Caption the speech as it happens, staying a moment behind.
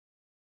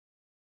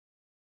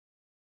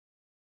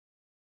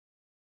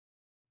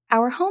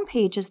Our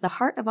homepage is the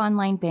heart of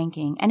online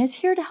banking and is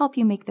here to help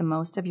you make the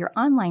most of your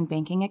online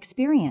banking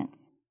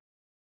experience.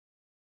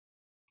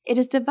 It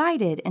is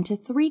divided into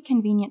 3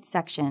 convenient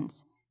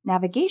sections: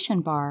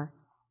 navigation bar,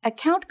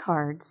 account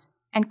cards,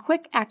 and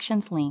quick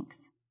actions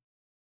links.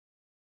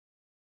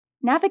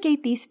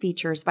 Navigate these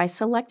features by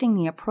selecting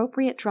the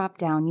appropriate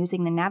drop-down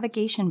using the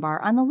navigation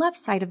bar on the left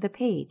side of the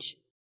page.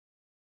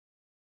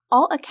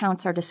 All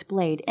accounts are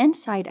displayed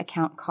inside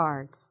account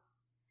cards.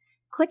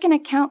 Click an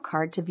account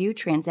card to view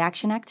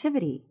transaction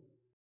activity.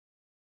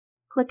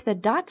 Click the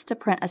dots to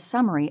print a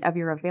summary of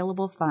your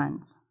available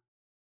funds.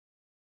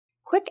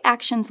 Quick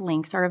Actions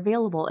links are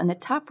available in the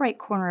top right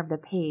corner of the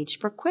page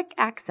for quick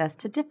access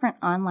to different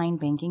online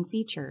banking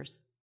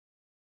features.